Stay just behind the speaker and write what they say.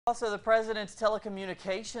Also, the president's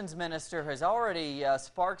telecommunications minister has already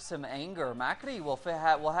sparked some anger. Macri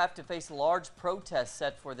will have to face large protests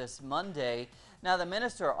set for this Monday. Now, the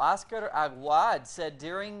minister, Oscar Aguad, said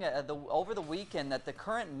over the weekend that the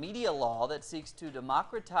current media law that seeks to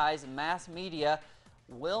democratize mass media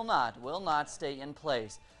will not stay in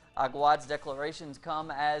place. Aguad's declarations come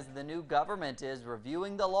as the new government is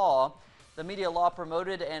reviewing the law. The media law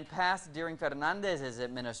promoted and passed during Fernandez's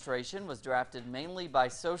administration was drafted mainly by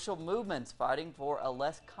social movements fighting for a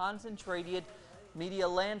less concentrated media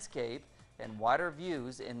landscape and wider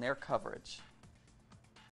views in their coverage.